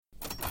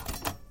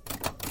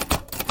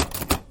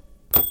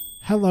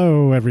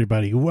Hello,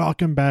 everybody.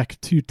 Welcome back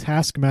to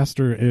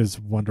Taskmaster is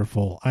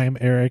Wonderful. I'm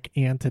Eric,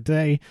 and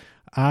today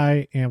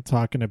I am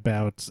talking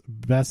about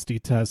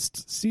Bestie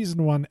Test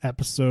Season 1,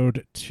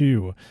 Episode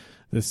 2.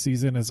 This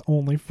season is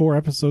only 4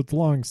 episodes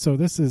long, so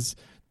this is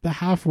the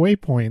halfway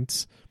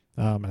point,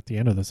 at the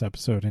end of this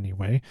episode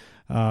anyway.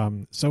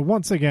 So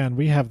once again,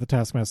 we have the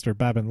Taskmaster,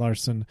 Babin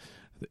Larson,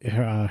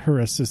 her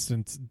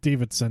assistant,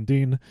 David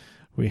Sundin.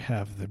 We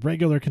have the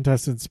regular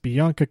contestants,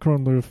 Bianca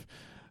Kronloof,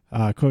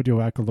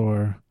 Kodjo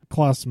Akolor,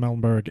 Klaus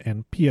Melnberg,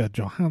 and Pia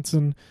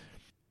Johansson.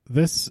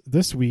 This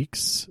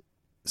week's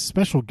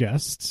special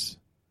guest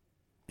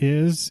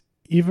is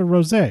Eva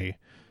Rosé,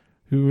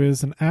 who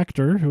is an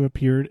actor who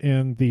appeared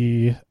in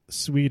the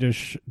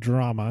Swedish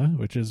drama,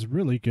 which is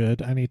really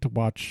good. I need to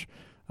watch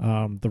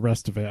the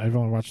rest of it. I've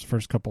only watched the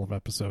first couple of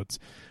episodes.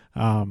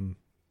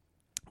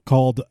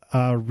 Called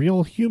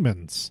Real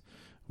Humans,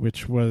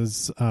 which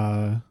was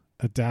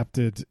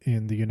adapted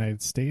in the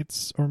United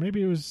States, or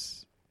maybe it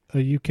was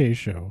a UK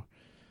show.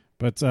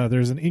 But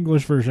there's an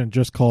English version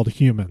just called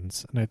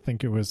Humans, and I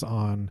think it was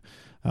on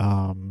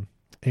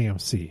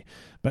AMC.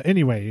 But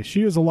anyway,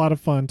 she was a lot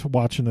of fun to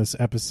watch in this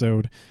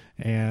episode,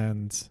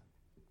 and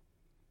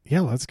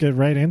yeah, let's get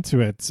right into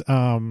it.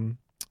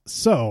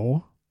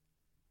 So,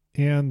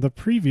 in the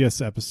previous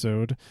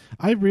episode,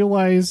 I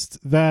realized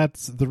that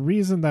the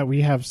reason that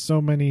we have so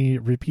many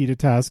repeated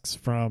tasks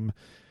from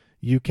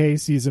UK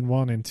Season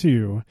 1 and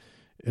 2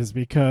 is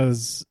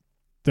because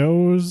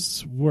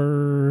those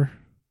were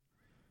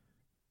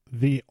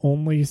the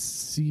only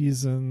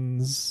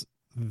seasons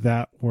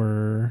that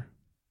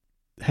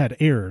had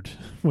aired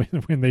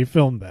when they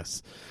filmed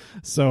this.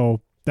 So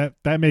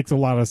that makes a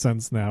lot of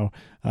sense now.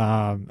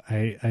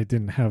 I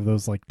didn't have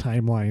those like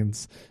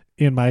timelines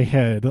in my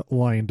head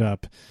lined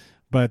up.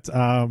 But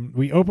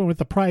we open with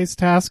the prize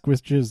task,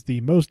 which is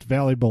the most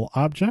valuable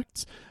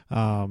object.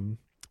 A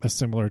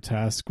similar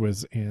task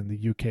was in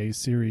the UK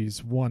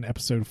Series 1,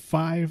 Episode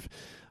 5.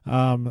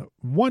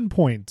 1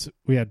 point,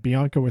 we had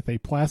Bianca with a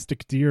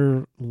plastic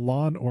deer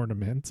lawn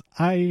ornament.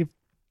 I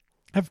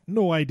have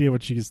no idea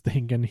what she's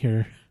thinking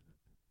here.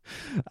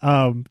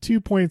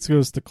 2 points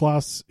goes to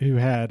Klaus, who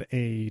had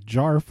a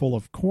jar full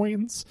of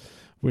coins,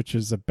 which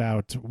is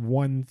about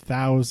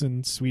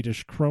 1,000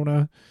 Swedish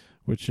krona,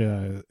 which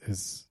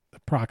is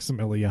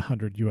approximately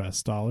 $100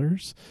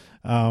 US.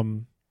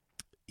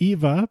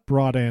 Eva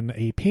brought in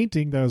a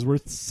painting that was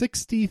worth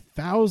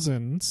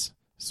 60,000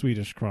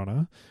 Swedish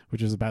krona,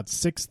 which is about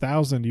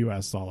 6,000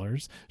 US.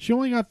 She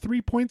only got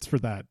 3 points for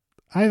that.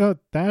 I thought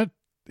that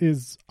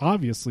is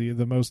obviously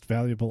the most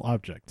valuable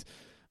object,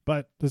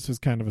 but this was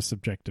kind of a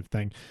subjective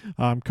thing.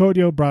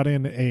 Kodjo brought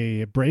in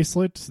a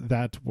bracelet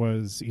that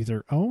was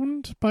either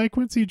owned by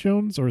Quincy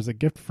Jones or as a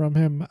gift from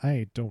him.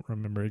 I don't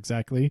remember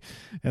exactly.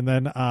 And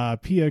then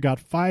Pia got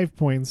 5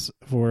 points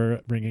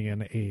for bringing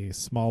in a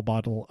small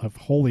bottle of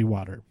holy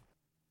water.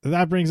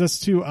 That brings us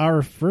to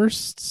our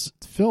first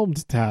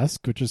filmed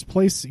task, which is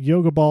place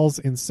yoga balls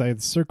inside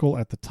the circle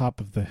at the top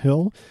of the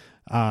hill.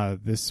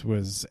 This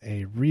was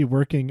a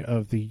reworking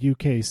of the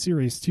UK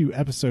Series 2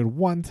 Episode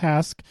 1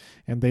 task,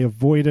 and they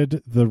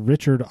avoided the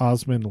Richard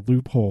Osman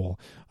loophole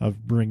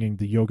of bringing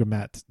the yoga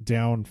mat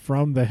down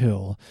from the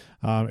hill.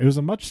 It was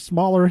a much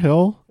smaller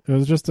hill. It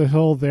was just a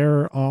hill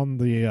there on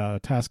the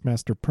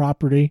Taskmaster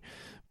property,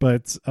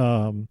 but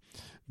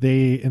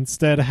they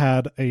instead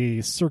had a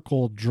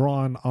circle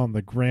drawn on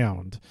the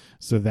ground,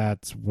 so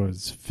that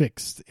was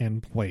fixed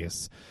in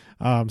place.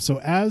 So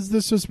as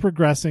this was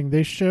progressing,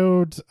 they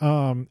showed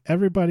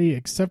everybody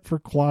except for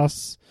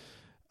Klaus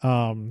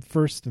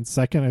first and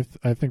second.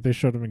 I think they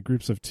showed them in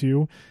groups of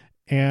 2.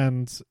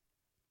 And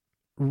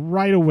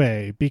right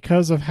away,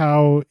 because of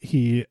how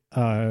he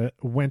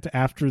went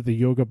after the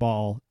yoga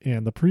ball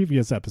in the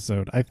previous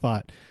episode, I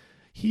thought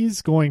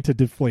he's going to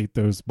deflate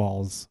those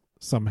balls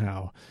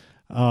somehow.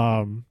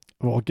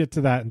 We'll get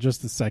to that in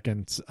just a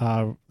second.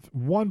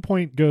 1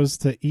 point goes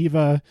to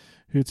Eva,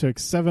 who took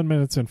 7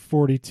 minutes and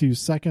 42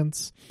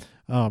 seconds.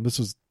 This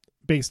was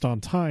based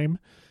on time.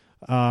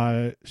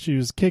 She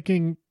was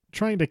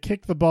trying to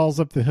kick the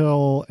balls up the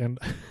hill, and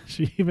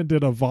she even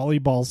did a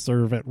volleyball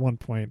serve at one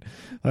point.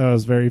 That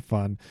was very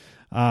fun.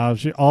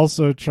 She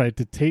also tried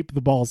to tape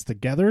the balls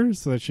together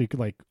so that she could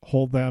like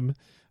hold them,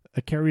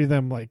 carry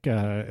them like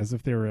as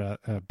if they were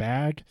a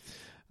bag.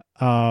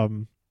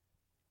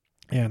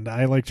 And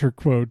I liked her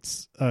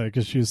quotes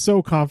because she was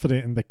so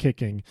confident in the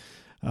kicking.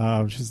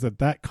 She said,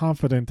 "That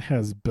confident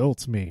has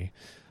built me,"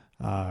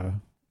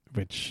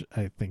 which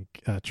I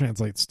think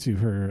translates to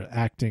her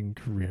acting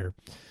career.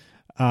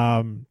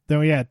 Then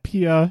we had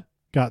Pia,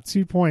 got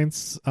 2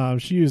 points.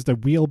 She used a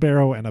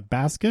wheelbarrow and a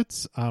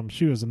basket.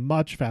 She was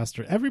much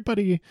faster.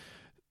 Everybody,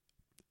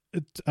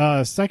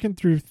 second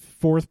through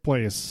fourth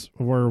place,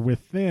 were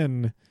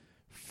within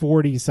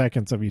 40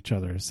 seconds of each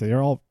other. So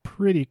they're all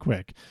pretty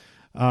quick.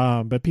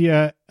 But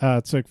Pia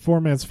took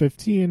 4 minutes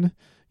 15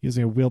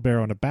 using a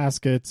wheelbarrow and a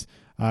basket.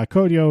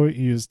 Kodjo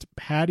used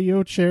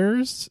patio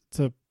chairs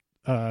to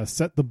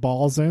set the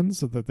balls in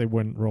so that they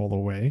wouldn't roll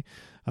away.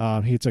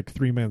 He took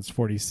 3 minutes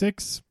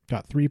 46,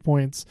 got 3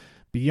 points.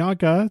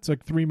 Bianca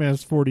took 3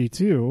 minutes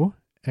 42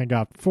 and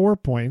got 4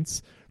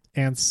 points.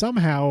 And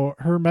somehow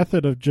her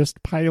method of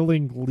just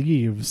piling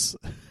leaves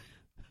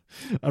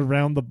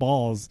around the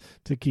balls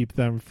to keep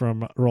them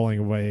from rolling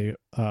away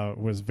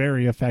was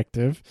very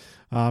effective.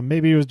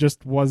 Maybe it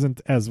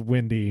wasn't as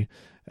windy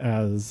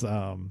as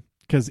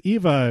because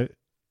Eva,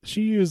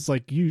 she used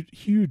like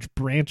huge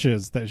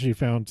branches that she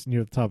found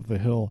near the top of the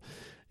hill,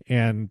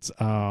 and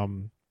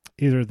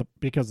either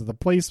because of the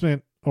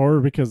placement or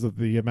because of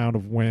the amount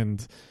of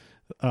wind,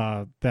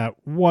 that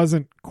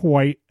wasn't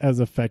quite as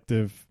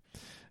effective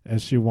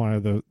as she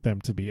wanted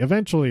them to be.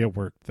 Eventually it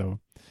worked though.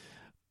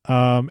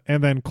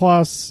 And then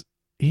Klaus,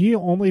 he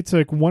only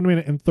took 1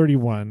 minute and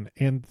 31.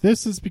 And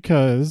this is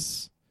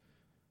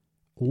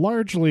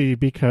largely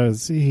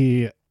because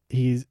he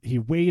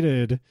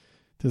waited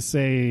to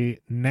say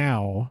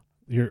now,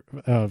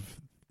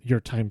 your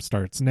time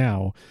starts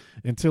now,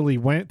 until he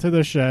went to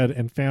the shed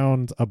and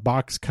found a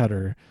box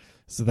cutter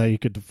so that he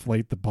could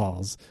deflate the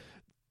balls.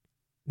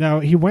 Now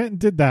he went and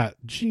did that.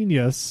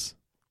 Genius.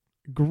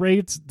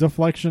 Great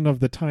deflection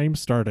of the time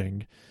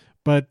starting,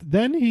 but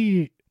then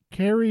he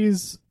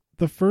carries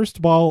the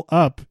first ball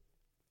up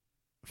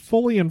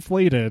fully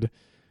inflated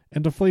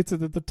and deflates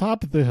it at the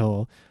top of the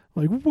hill.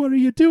 Like, what are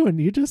you doing?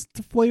 You just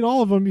deflate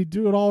all of them. You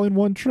do it all in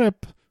one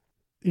trip.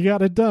 You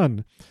got it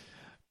done.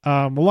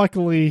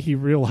 Luckily he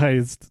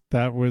realized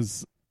that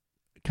was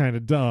kind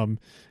of dumb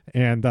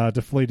and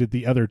deflated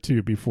the other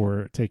two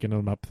before taking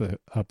them up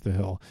the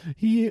hill.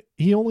 He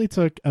only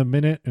took 1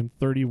 minute and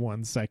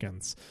 31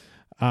 seconds.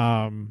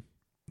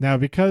 Now,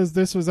 because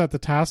this was at the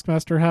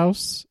Taskmaster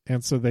house,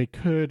 and so they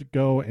could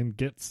go and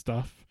get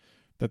stuff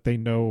that they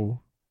know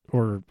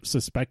or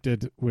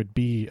suspected would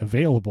be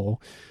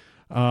available,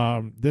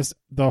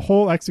 the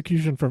whole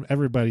execution from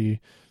everybody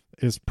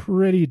is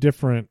pretty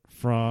different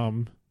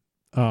from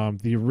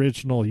the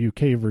original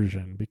UK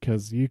version,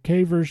 because the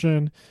UK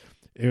version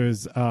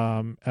is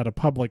at a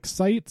public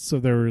site, so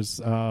there's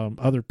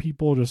other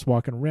people just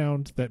walking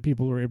around that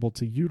people were able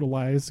to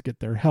utilize, get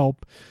their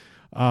help.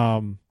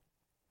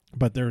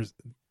 But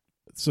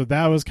so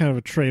that was kind of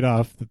a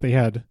trade-off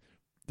that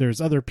there's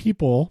other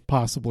people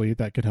possibly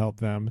that could help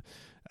them,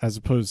 as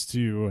opposed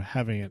to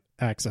having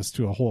access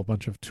to a whole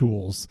bunch of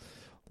tools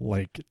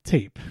like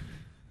tape.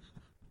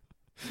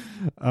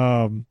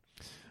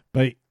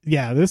 But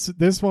yeah,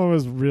 this one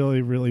was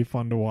really, really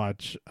fun to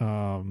watch.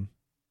 And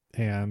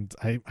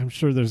I'm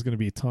sure there's going to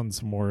be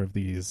tons more of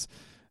these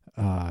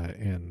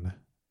in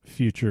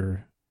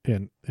future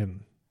in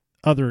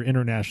other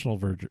international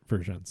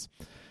versions.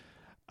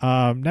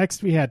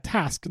 Next, we had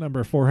task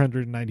number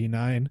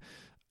 499.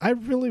 I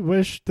really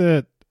wish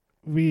that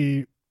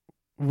we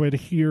would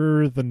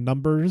hear the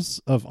numbers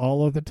of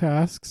all of the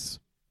tasks.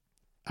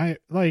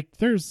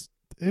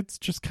 It's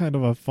just kind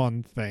of a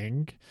fun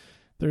thing.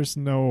 There's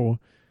no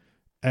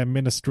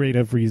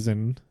administrative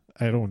reason,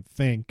 I don't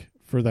think,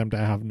 for them to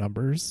have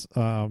numbers.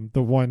 The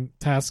one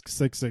task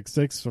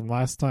 666 from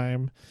last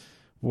time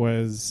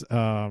was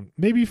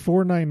maybe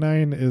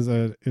 499 is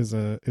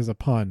a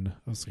pun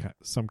of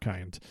some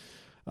kind.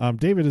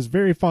 David is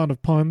very fond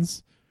of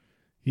puns.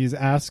 He's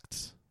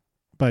asked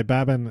by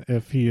Babin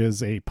if he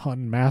is a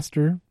pun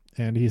master,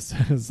 and he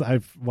says, I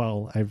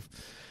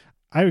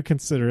would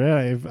consider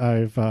it.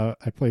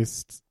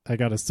 I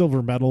got a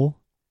silver medal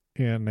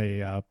in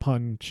a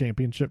pun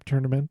championship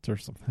tournament or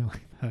something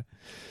like that.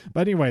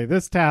 But anyway,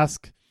 this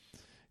task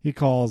he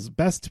calls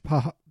best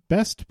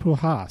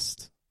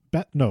puhast.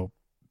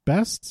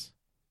 Best.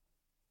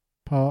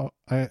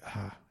 I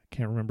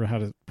can't remember how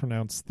to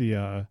pronounce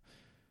the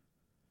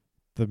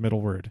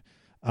middle word.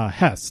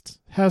 Hest.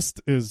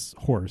 Hest is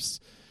horse.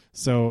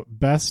 So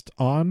best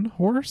on a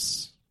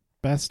horse,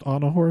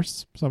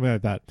 something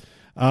like that.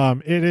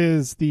 It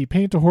is the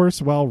paint a horse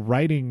while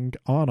riding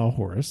on a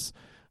horse.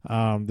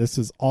 This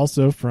is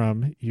also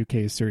from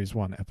UK Series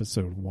 1,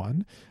 Episode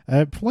 1.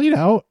 It played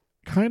out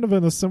kind of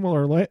in a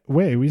similar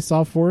way. We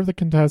saw 4 of the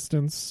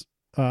contestants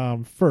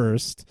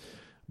first,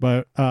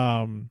 but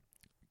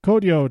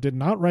Kodio did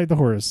not ride the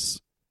horse,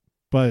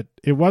 but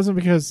it wasn't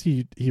because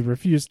he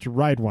refused to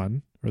ride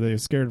one, or they were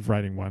scared of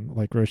riding one,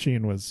 like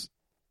Roshin was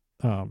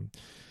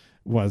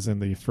in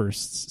the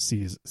first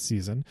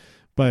season,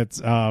 but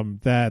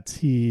that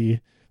he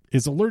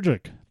is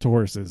allergic to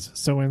horses.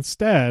 So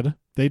instead,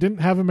 they didn't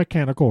have a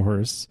mechanical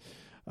horse.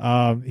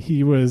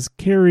 He was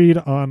carried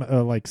on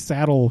a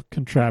saddle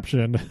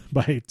contraption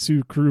by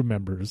 2 crew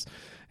members,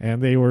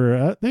 and they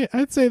were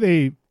I'd say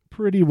they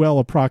pretty well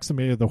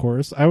approximated the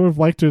horse. I would have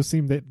liked to have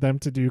seen them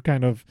to do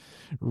kind of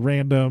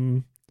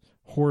random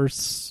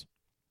horse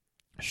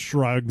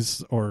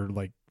shrugs or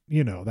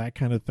that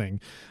kind of thing.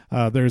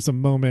 There's a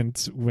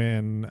moment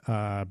when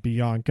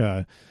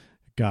Bianca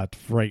got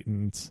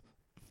frightened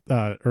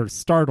or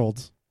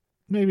startled,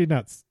 maybe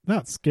not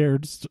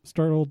scared,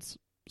 startled,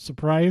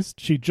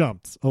 surprised. She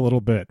jumped a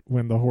little bit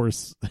when the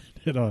horse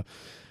did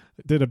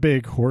a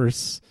big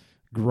horse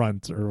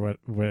grunt or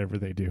whatever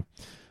they do.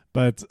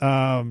 But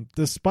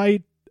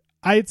despite,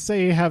 I'd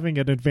say, having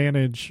an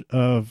advantage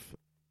of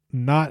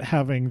not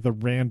having the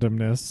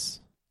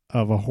randomness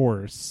of a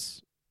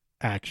horse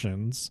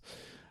actions.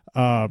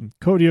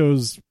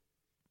 Kodio's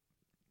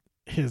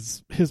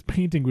his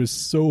painting was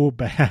so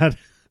bad.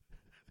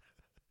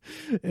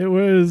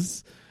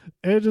 It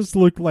just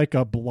looked like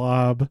a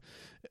blob.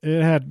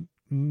 It had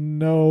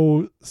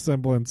no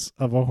semblance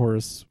of a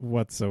horse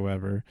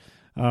whatsoever.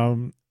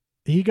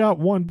 He got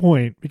 1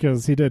 point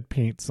because he did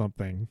paint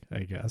something, I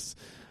guess.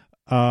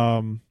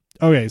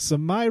 Okay, so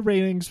my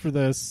ratings for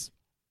this,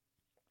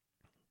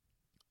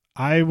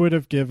 I would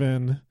have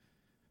given.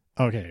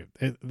 Okay,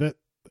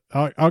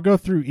 I'll go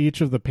through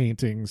each of the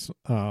paintings,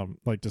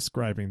 like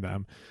describing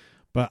them,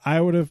 but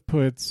I would have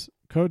put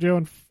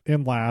Kojo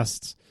in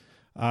last.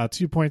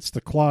 2 points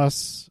to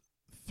Klaus,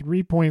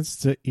 3 points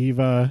to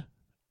Eva,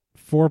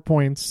 4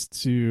 points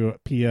to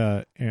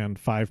Pia, and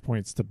 5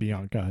 points to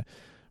Bianca.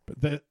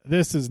 But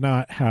this is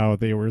not how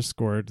they were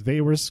scored. They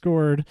were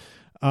scored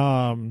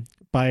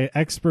by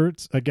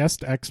experts, a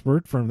guest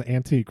expert from the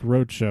Antique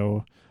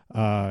Roadshow,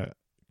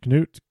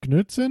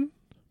 Knutson.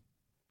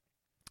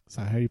 Is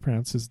that how you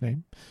pronounce his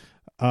name?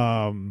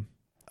 I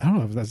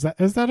don't know. Is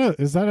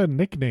that a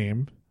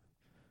nickname?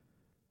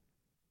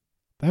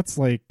 That's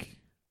like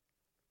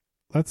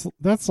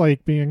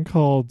being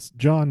called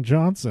John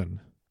Johnson,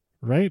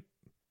 right?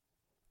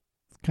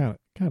 It's kind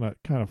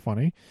of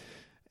funny.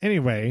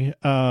 Anyway,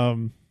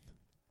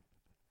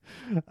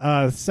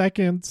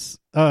 second,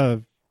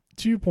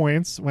 2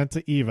 points went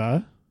to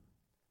Eva.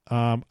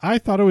 I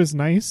thought it was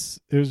nice.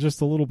 It was just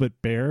a little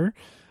bit bare.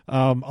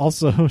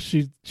 Also,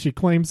 she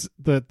claims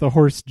that the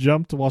horse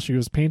jumped while she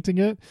was painting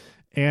it,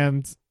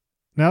 and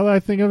now that I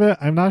think of it,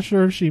 I'm not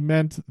sure if she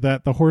meant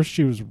that the horse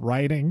she was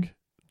riding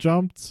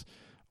jumped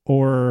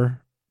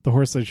or the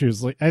horse that she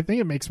was like. I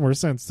think it makes more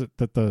sense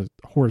that the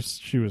horse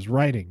she was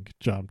riding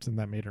jumped and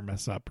that made her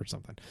mess up or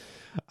something.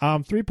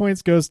 3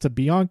 points goes to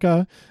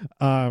Bianca.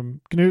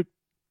 Knut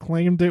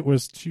claimed it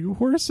was 2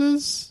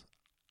 horses.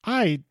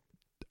 I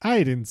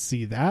didn't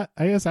see that.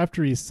 I guess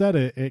after he said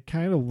it, it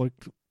kind of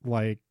looked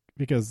like,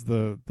 because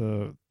the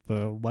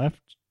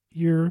left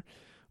ear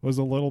was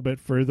a little bit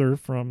further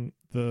from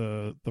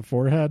the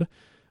forehead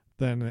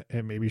than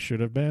it maybe should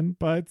have been,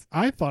 but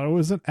I thought it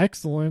was an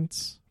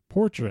excellent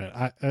portrait.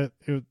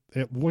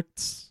 It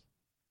looked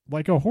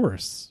like a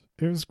horse.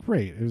 It was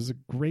great. It was a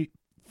great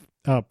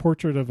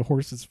portrait of a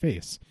horse's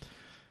face.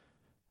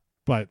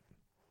 But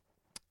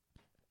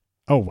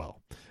oh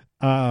well.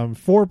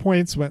 4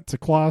 points went to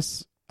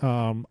Klaus.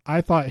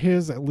 I thought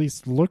his at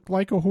least looked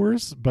like a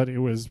horse, but it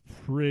was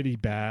pretty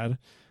bad.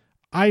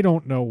 I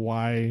don't know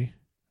why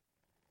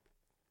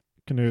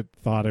Knut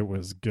thought it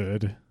was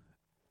good.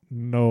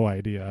 No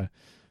idea.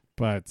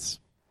 But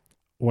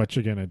what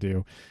you gonna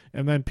do?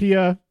 And then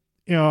Pia,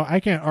 I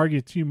can't argue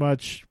too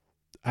much.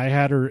 I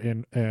had her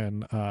in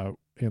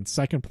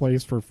second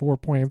place for 4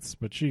 points,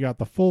 but she got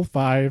the full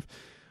 5.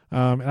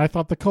 And I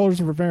thought the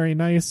colors were very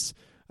nice.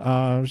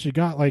 She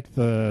got like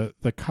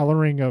the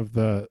coloring of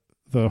the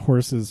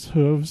horse's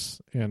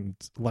hooves and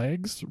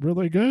legs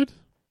really good.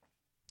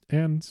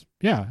 And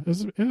yeah, it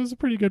was a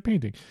pretty good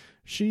painting.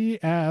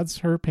 She adds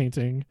her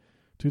painting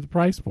to the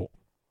prize pool.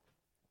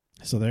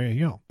 So there you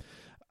go.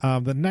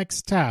 The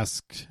next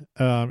task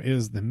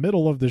is the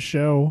middle of the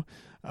show.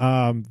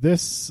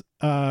 This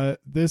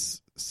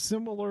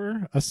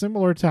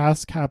similar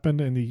task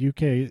happened in the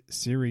UK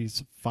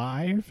series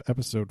 5,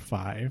 episode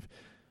 5,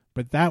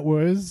 but that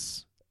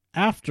was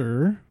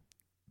after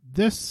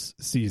this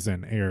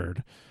season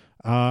aired.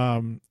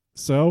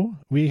 So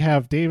we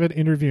have David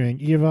interviewing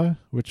Eva,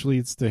 which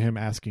leads to him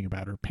asking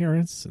about her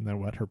parents and then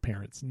what her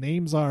parents'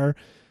 names are.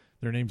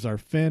 Their names are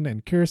Finn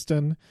and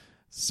Kirsten.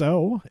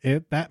 So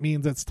that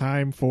means it's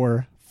time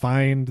for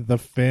Find the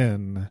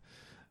Finn.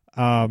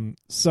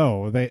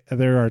 So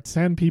there are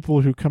 10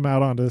 people who come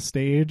out onto the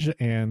stage,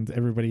 and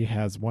everybody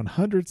has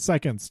 100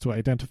 seconds to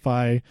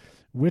identify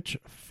which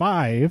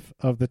 5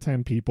 of the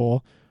 10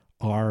 people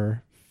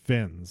are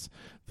Finns.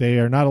 They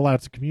are not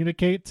allowed to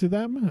communicate to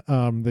them.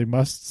 They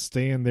must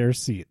stay in their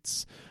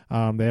seats.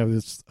 They have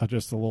this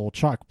just a little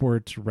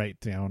chalkboard to write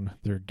down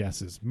their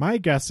guesses. My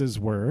guesses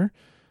were,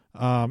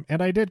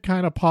 and I did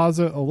kind of pause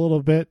it a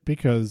little bit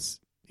because,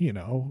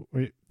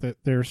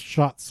 there's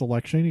shot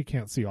selection. You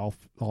can't see all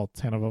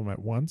 10 of them at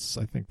once.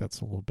 I think that's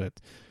a little bit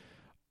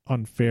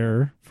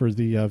unfair for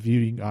the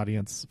viewing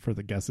audience for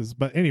the guesses.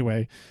 But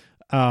anyway,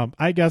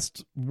 I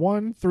guessed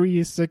 1,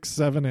 3, 6,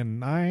 7, and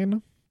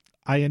 9.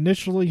 I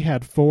initially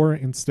had 4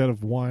 instead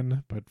of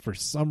 1, but for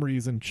some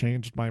reason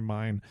changed my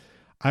mind.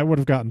 I would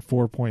have gotten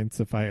 4 points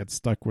if I had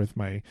stuck with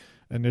my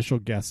initial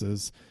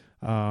guesses.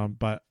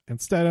 But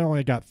instead, I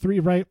only got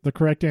 3 right. The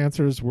correct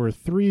answers were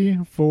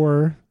 3,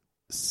 4,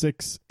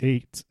 6,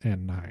 8,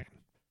 and 9.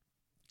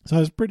 So I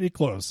was pretty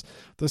close.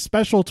 The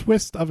special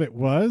twist of it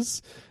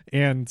was,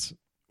 and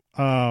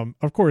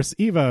of course,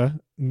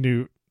 Eva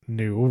knew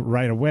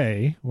right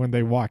away when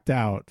they walked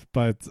out,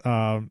 but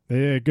they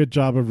did a good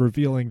job of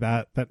revealing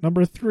that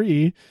number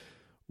 3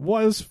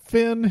 was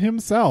Finn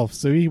himself.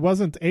 So he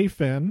wasn't a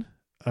Finn,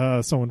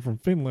 someone from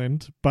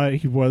Finland, but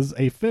he was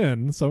a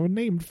Finn, so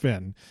named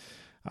Finn.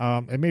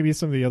 And maybe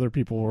some of the other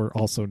people were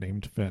also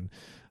named Finn.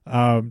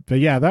 But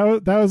yeah,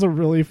 that was a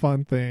really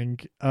fun thing.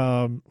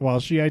 While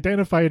she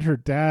identified her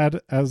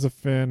dad as a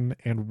Finn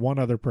and one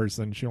other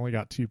person, she only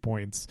got 2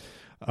 points.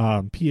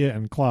 Pia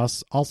and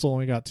Klaus also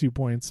only got 2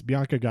 points.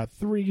 Bianca got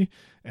 3,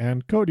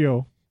 and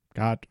Kodio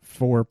got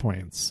 4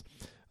 points.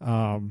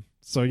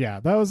 So yeah,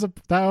 that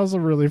was a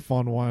really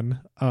fun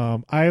one.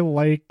 I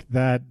like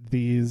that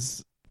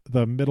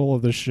the middle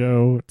of the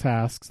show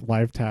tasks,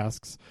 live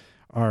tasks,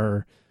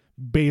 are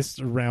based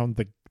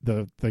around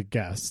the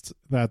guest.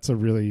 That's a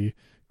really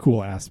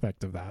cool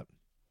aspect of that.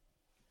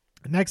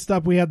 Next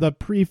up, we had the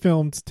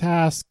pre-filmed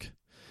task,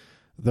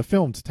 the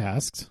filmed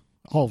tasks.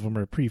 All of them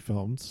are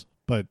pre-filmed,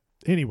 but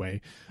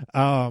anyway,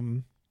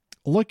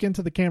 look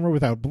into the camera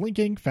without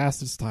blinking.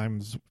 Fastest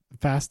time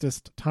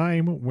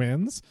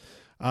wins.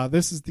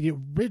 This is the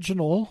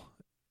original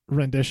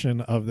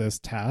rendition of this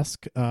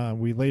task.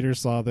 We later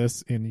saw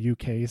this in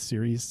UK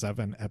Series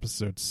 7,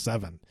 Episode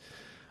 7.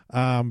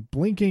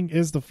 Blinking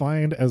is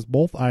defined as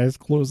both eyes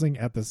closing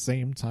at the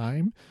same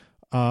time.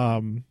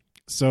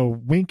 So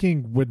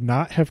winking would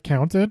not have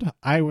counted.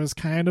 I was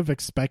kind of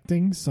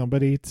expecting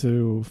somebody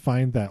to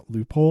find that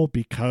loophole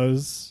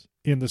because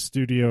in the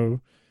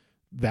studio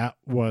that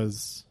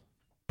was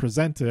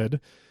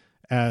presented.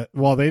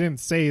 Well, they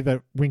didn't say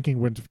that winking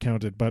wouldn't have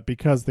counted, but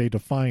because they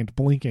defined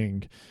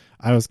blinking,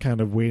 I was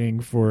kind of waiting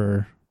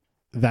for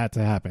that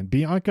to happen.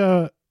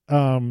 Bianca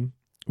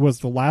was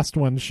the last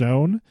one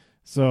shown,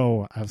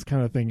 so I was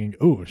kind of thinking,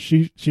 oh,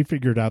 she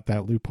figured out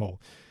that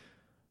loophole.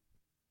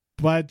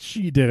 But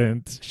she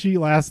didn't. She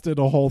lasted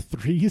a whole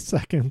 3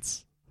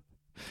 seconds.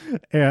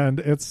 And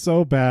it's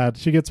so bad.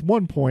 She gets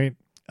 1 point.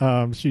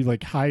 She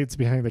like hides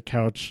behind the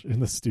couch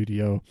in the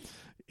studio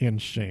in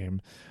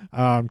shame.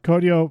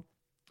 Kodio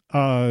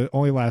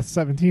only lasts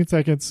 17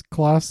 seconds.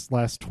 Klaus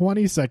lasts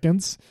 20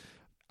 seconds.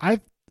 I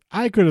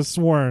could have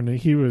sworn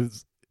he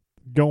was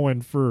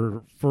going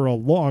for a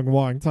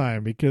long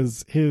time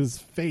because his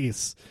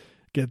face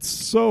gets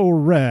so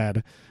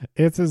red.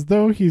 It's as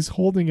though he's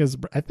holding his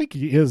I think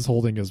he is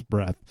holding his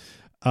breath,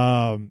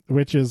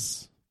 which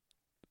is,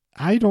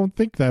 I don't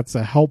think that's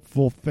a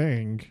helpful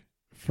thing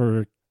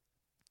for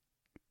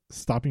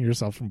stopping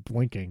yourself from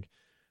blinking.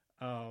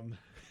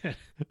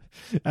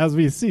 As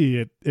we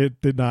see,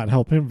 it did not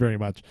help him very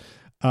much.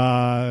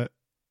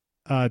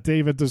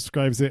 David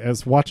describes it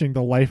as watching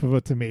the life of a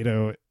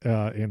tomato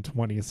in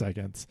 20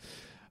 seconds.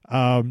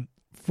 4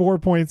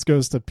 points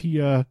goes to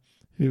Pia,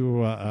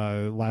 who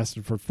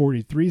lasted for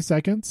 43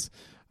 seconds.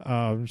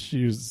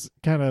 She was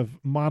kind of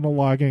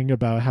monologuing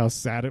about how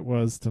sad it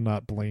was to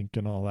not blink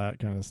and all that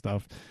kind of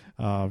stuff.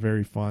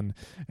 Very fun.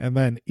 And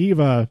then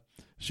Eva,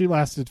 she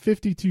lasted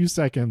 52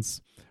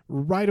 seconds.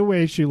 Right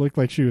away, she looked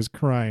like she was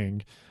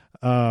crying.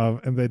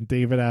 And then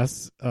David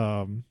asks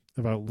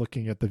about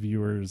looking at the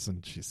viewers,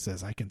 and she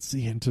says, "I can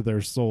see into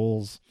their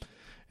souls."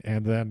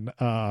 And then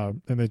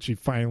she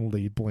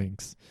finally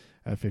blinks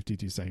at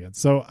 52 seconds.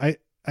 So I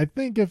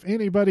think if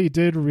anybody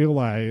did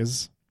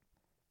realize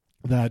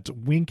that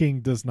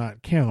winking does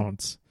not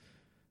count,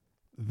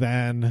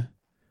 then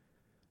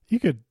you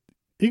could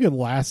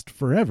last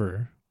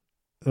forever,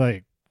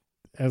 like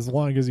as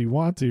long as you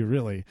want to,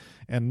 really,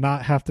 and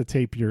not have to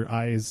tape your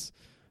eyes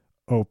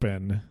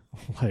open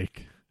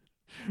like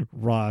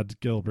Rod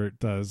Gilbert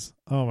does.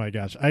 Oh my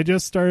gosh. I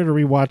just started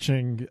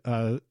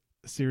rewatching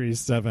Series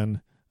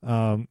 7.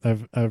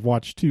 I've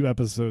watched 2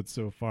 episodes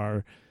so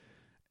far,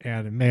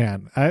 and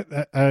man,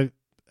 I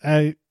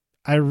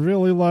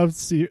really loved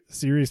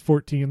Series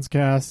 14's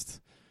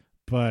cast,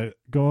 but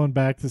going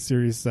back to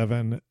Series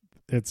 7,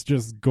 it's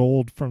just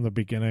gold from the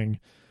beginning.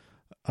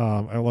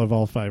 I love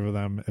all 5 of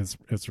them.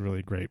 It's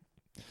really great.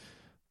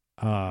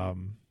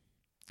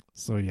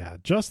 So yeah,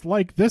 just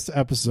like this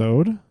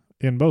episode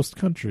in most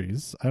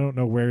countries, I don't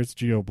know where it's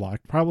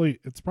geo-blocked.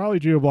 It's probably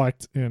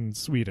geo-blocked in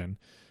Sweden.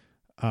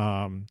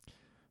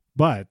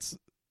 But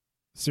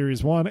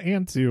Series 1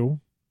 and 2,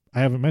 I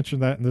haven't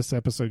mentioned that in this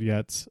episode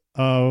yet,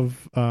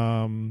 of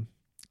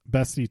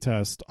Bestie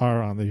Test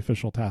are on the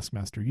official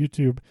Taskmaster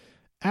YouTube,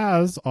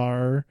 as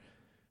are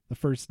the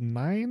first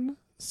 9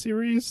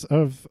 series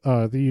of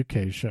the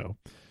UK show.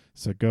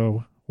 So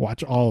go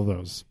watch all of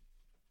those.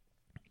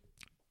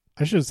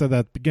 I should have said that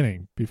at the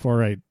beginning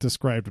before I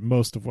described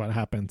most of what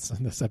happens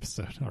in this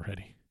episode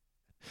already.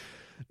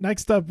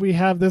 Next up, we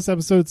have this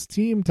episode's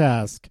team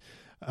task.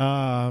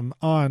 On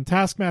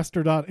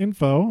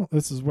taskmaster.info,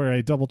 this is where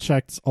I double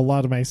checked a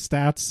lot of my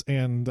stats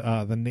and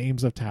the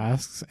names of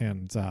tasks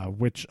and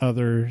which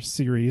other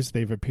series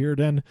they've appeared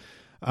in.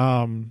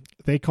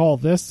 They call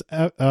this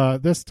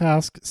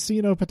task See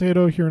No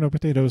Potato, Hear No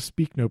Potato,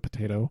 Speak No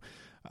Potato.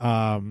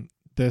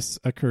 This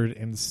occurred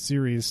in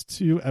Series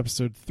 2,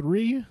 Episode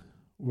 3,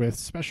 with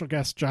special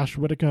guest Josh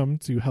Whitcomb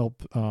to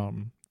help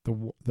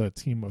the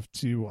team of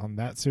 2 on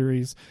that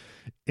series.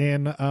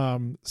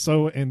 And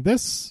so in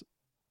this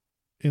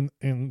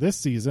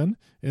season,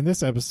 in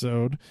this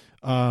episode,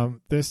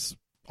 this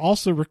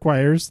also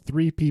requires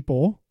 3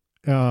 people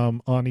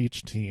on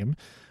each team.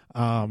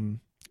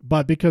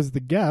 But because the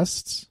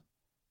guest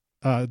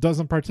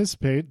doesn't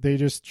participate, they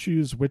just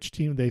choose which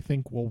team they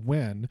think will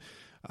win.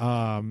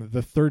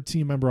 The third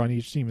team member on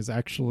each team is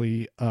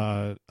actually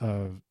an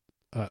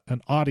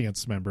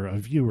audience member, a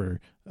viewer.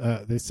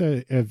 They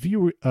said a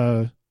viewer,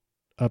 a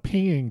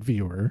paying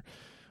viewer,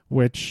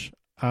 which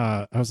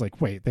I was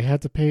like, wait, they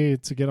had to pay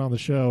to get on the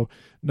show?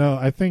 No,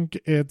 I think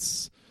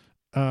it's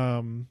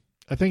on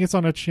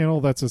a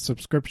channel that's a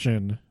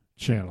subscription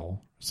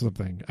channel,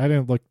 something. I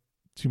didn't look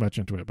too much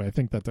into it, but I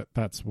think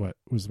that's what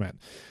was meant.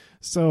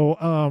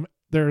 So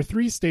there are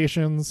 3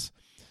 stations.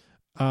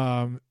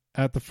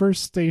 At the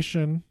first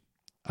station,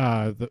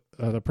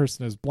 the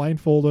person is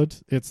blindfolded.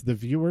 It's the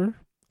viewer,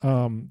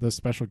 the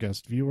special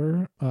guest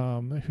viewer,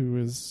 who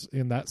is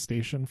in that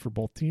station for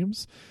both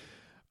teams.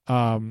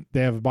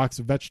 They have a box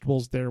of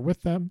vegetables there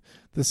with them.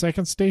 The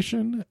second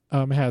station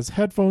has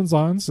headphones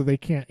on, so they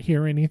can't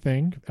hear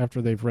anything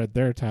after they've read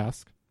their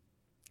task.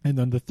 And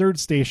then the third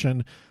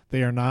station,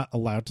 they are not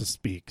allowed to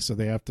speak, so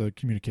they have to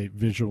communicate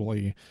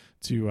visually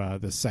to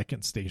the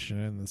second station,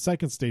 and the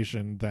second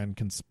station then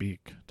can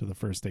speak to the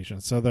first station.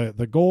 So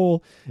the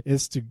goal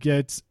is to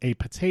get a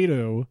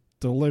potato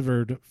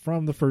delivered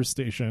from the first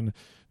station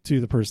to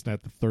the person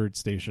at the third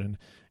station,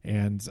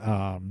 and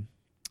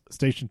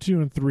station 2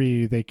 and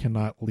 3, they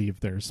cannot leave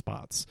their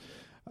spots.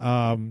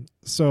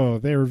 So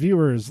their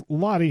viewers,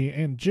 Lottie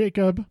and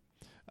Jacob.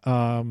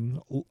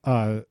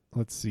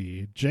 Let's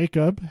see.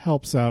 Jacob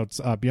helps out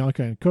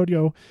Bianca and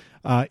Kodio.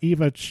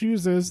 Eva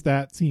chooses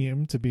that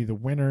team to be the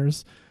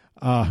winners.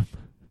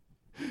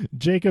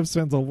 Jacob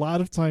spends a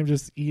lot of time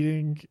just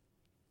eating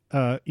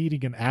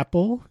an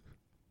apple,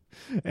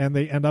 and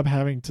they end up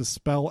having to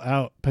spell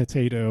out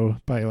potato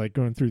by like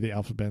going through the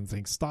alphabet and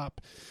saying stop.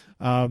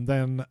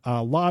 Then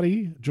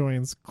Lottie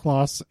joins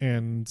Klaus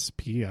and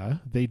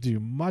Pia. They do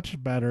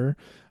much better.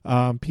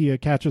 Pia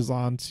catches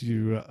on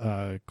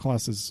to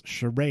Klaus's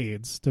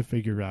charades to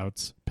figure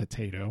out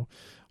potato,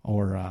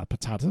 or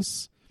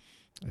patatas,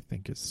 I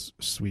think is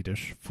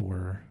Swedish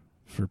for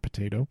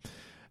potato.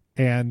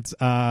 And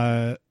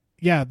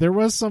there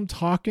was some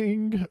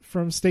talking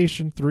from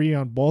Station 3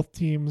 on both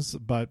teams,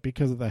 but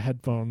because of the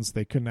headphones,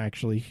 they couldn't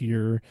actually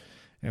hear,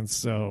 and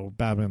so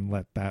Babin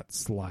let that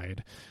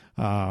slide.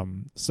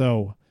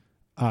 So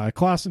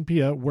Klaus and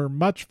Pia were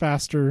much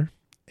faster,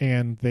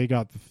 and they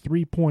got the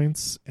 3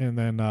 points, and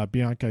then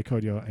Bianca,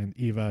 Kodio, and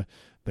Eva,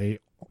 they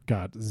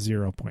got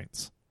 0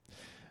 points.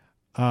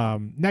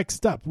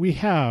 Next up, we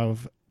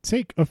have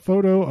take a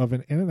photo of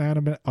an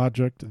inanimate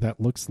object that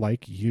looks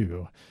like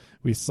you.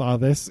 We saw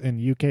this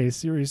in UK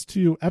Series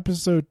 2,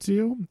 Episode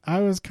 2.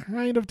 I was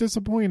kind of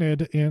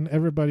disappointed in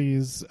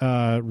everybody's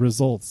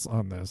results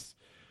on this.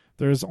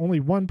 There's only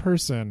one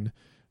person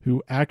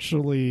who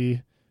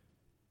actually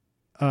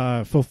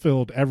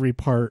fulfilled every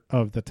part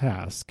of the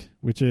task,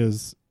 which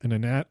is an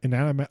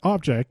inanimate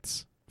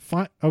object.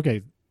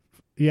 Okay.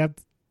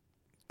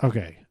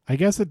 I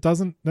guess it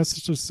doesn't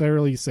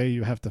necessarily say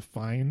you have to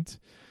find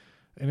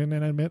an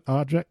inanimate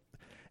object.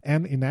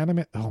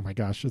 Oh my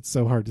gosh, it's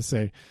so hard to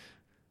say.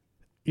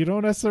 You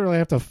don't necessarily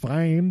have to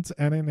find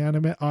an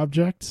inanimate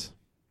object.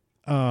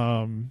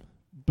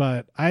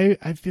 But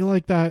I feel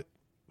like that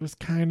was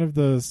kind of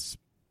the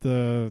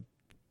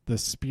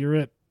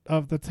spirit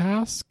of the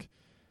task.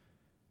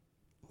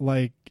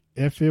 Like,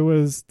 if it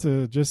was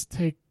to just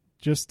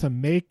to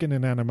make an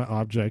inanimate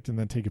object and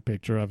then take a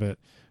picture of it,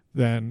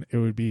 then it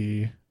would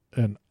be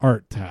an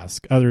art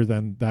task other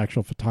than the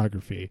actual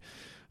photography.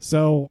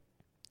 So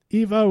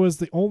Eva was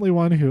the only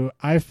one who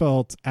I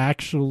felt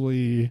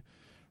actually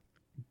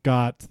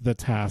got the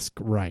task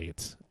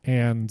right.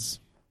 And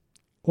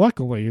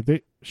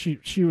luckily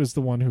she was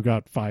the one who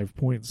got 5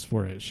 points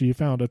for it. She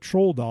found a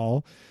troll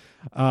doll.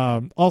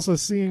 Also,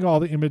 seeing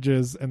all the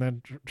images and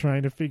then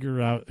trying to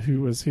figure out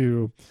who was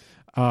who,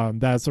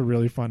 that's a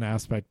really fun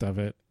aspect of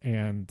it.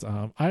 And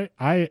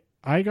I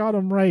got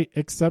them right,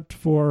 except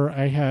for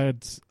I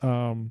had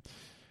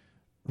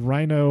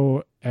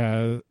Rhino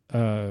as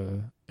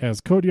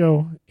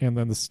Kodio, and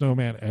then the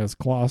snowman as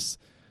Klaus.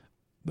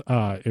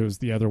 It was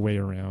the other way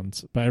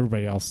around, but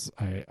everybody else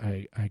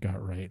I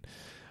got right.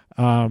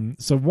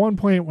 So 1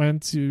 point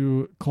went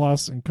to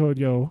Klaus and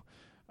Kodio.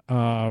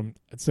 I'd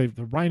say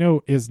the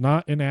rhino is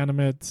not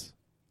inanimate.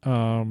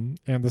 And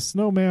the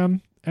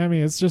snowman, I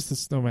mean, it's just a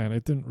snowman.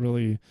 It didn't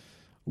really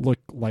look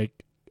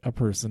like a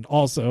person.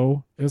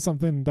 Also, it was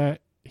something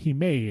that he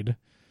made,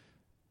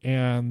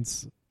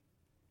 and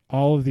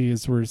all of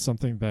these were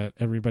something that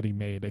everybody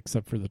made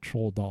except for the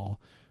troll doll.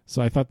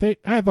 So I thought they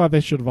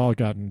should have all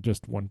gotten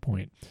just 1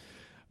 point.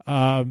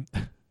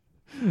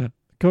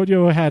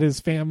 Kodio had his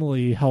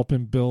family help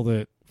him build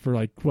it for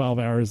like 12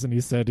 hours, and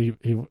he said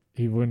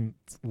he wouldn't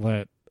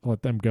let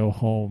them go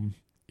home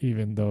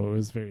even though it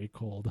was very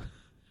cold.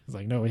 He's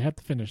like, no, we have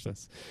to finish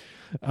this.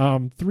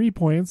 3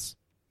 points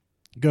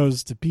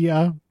goes to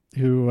Pia,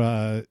 who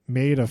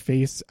made a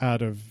face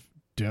out of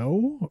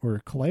dough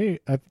or clay.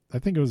 I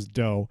think it was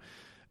dough.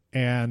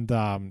 And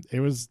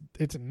it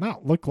did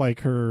not look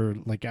like her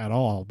like at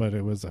all, but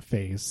it was a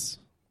face.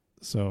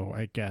 So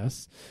I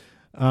guess.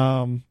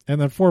 And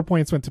then 4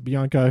 points went to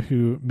Bianca,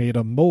 who made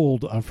a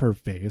mold of her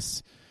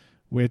face,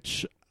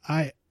 which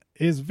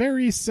is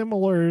very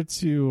similar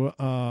to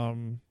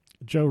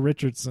Joe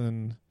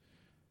Richardson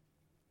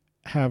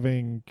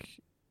having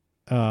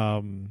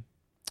 3D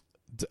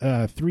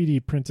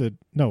printed.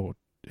 No,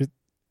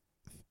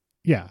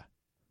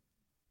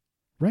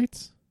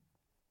 right?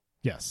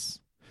 Yes.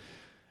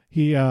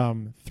 He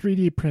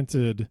 3D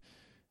printed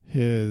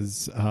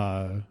his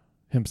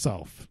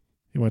himself.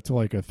 He went to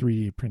like a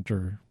 3D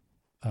printer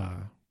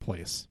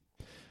place.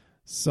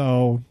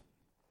 So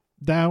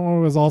that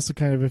one was also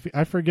kind of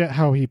I forget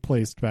how he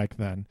placed back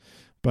then.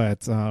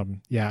 But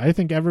I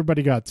think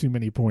everybody got too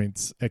many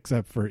points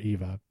except for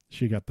Eva.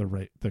 She got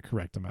the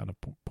correct amount of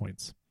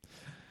points.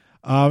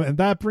 And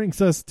that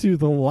brings us to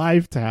the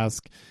live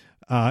task.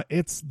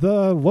 It's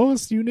the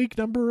lowest unique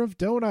number of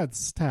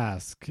donuts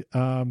task.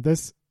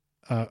 This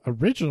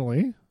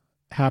originally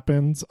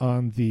happened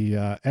on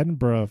the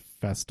Edinburgh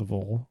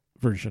Festival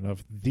version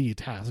of the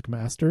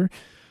Taskmaster.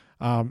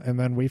 And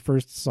then we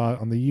first saw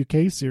it on the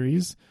UK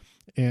series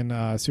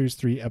in Series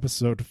 3,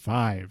 Episode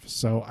 5.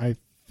 So I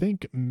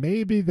think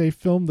maybe they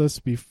filmed this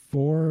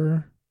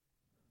before.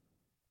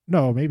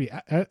 No, maybe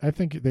I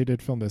think they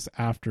did film this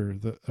after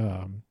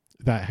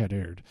that had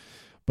aired.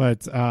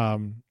 But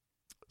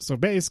so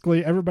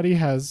basically everybody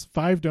has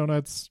 5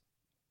 donuts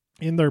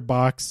in their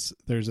box.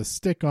 There's a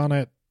stick on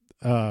it,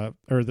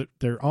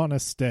 they're on a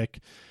stick,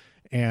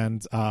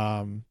 and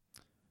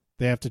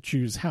they have to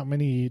choose how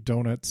many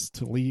donuts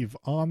to leave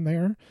on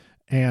there.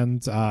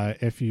 And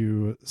if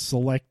you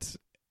select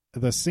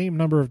the same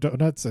number of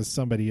donuts as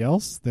somebody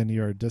else, then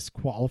you're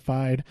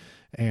disqualified.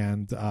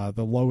 And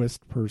the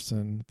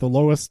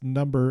lowest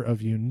number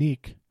of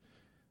unique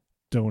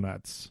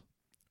donuts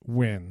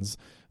wins.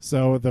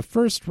 So the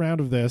first round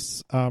of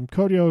this,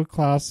 Kodio,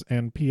 Klaus,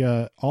 and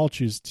Pia all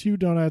choose 2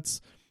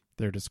 donuts.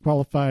 They're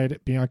disqualified.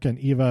 Bianca and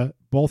Eva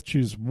both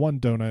choose 1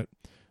 donut.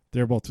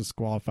 They're both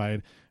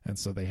disqualified, and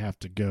so they have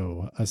to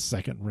go a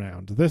second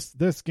round.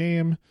 This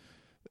game,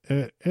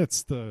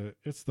 it's the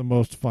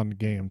most fun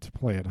game to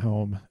play at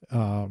home,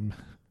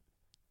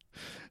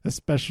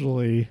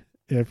 especially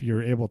if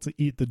you're able to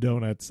eat the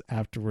donuts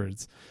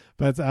afterwards.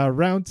 But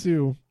round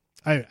 2,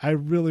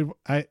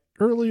 I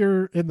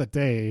earlier in the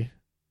day,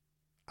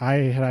 I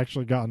had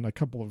actually gotten a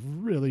couple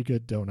of really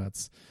good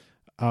donuts,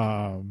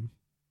 and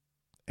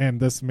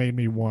this made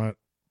me want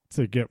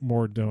to get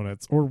more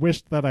donuts, or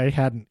wished that I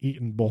hadn't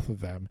eaten both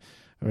of them.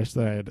 I wish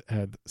that I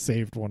had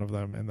saved one of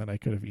them and then I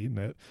could have eaten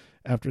it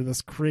after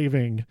this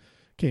craving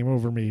came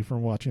over me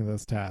from watching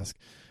this task.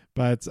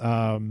 But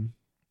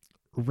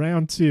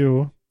round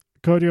 2,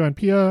 Kodio and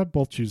Pia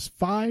both choose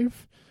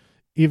 5.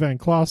 Eva and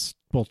Klaus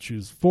both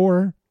choose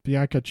 4.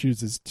 Bianca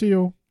chooses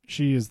 2.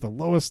 She is the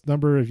lowest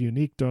number of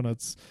unique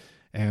donuts,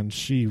 and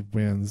she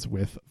wins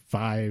with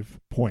 5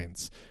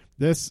 points.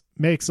 This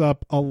makes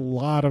up a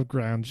lot of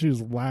ground. She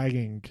was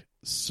lagging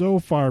so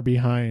far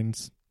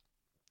behind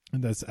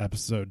in this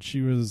episode.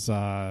 She was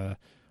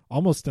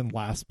almost in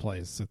last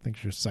place. I think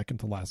she was second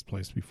to last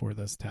place before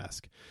this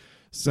task.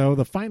 So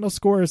the final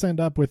scores end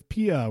up with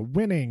Pia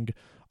winning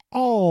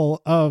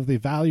all of the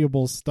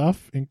valuable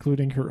stuff,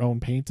 including her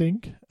own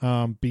painting.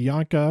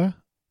 Bianca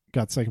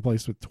got second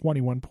place with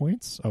 21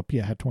 points. Oh,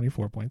 Pia had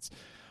 24 points.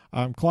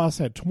 Klaus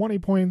had 20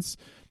 points.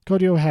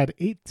 Kodio had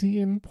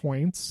 18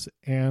 points,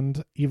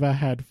 and Eva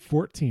had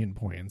 14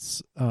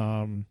 points.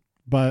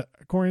 But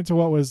according to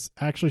what was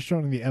actually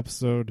shown in the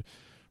episode,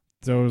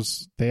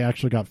 they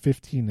actually got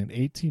 15 and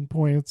 18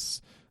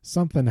 points.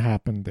 Something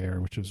happened there,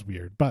 which was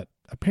weird. But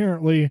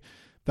apparently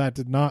that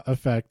did not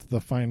affect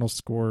the final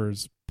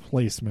score's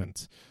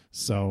placement.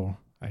 So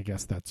I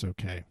guess that's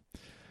okay.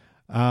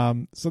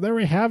 So there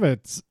we have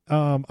it.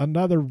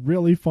 Another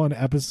really fun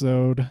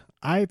episode.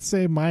 I'd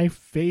say my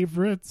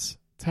favorite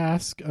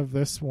task of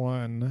this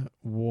one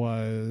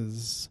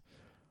was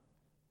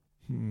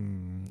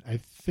I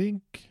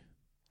think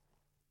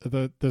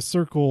the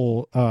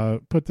circle,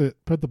 put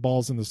the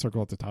balls in the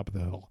circle at the top of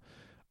the hill.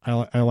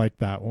 I like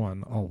that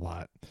one a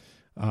lot.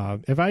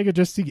 If I could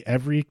just see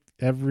every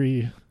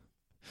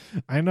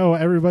I know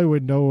everybody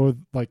would know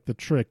like the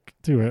trick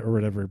to it or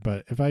whatever,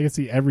 but if I could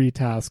see every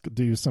task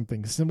do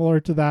something similar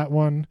to that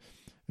one,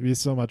 it'd be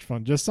so much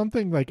fun. Just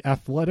something like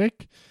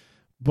athletic,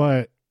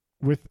 but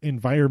with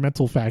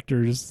environmental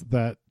factors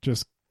that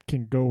just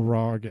can go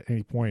wrong at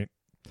any point.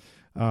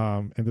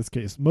 In this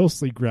case,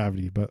 mostly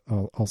gravity, but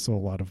also a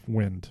lot of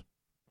wind.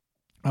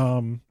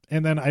 And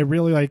then I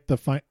really like the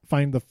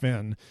find the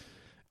fin,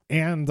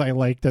 and I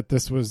like that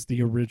this was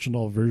the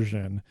original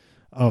version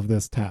of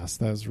this task.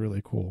 That was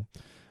really cool.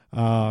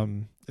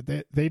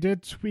 They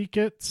did tweak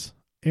it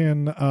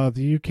in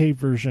the UK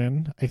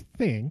version. I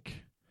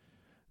think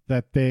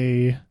that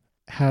they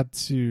had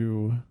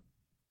to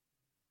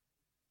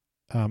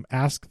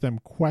ask them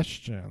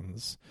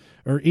questions,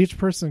 or each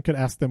person could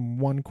ask them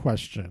one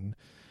question,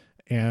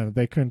 and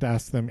they couldn't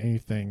ask them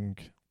anything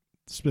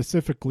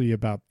specifically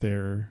about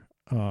their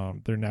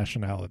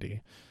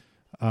nationality.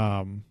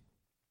 But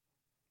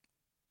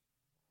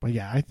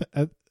yeah,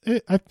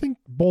 I think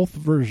both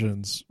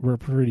versions were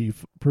pretty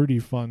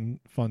fun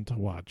to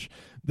watch.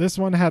 This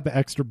one had the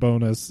extra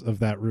bonus of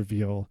that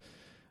reveal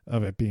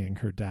of it being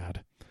her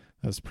dad.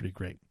 That was pretty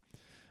great.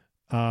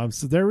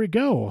 So there we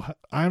go.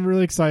 I'm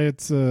really excited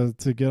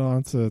to get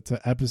on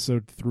to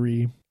episode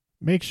 3.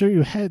 Make sure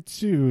you head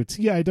to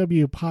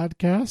TIW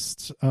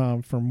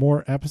Podcast for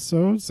more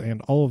episodes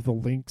and all of the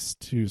links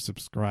to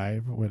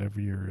subscribe,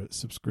 whatever your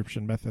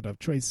subscription method of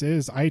choice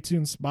is,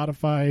 iTunes,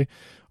 Spotify,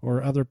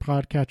 or other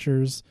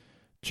podcatchers.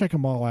 Check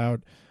them all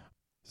out.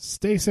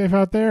 Stay safe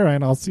out there,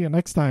 and I'll see you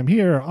next time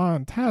here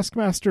on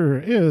Taskmaster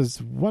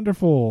is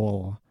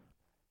Wonderful.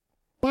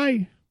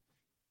 Bye.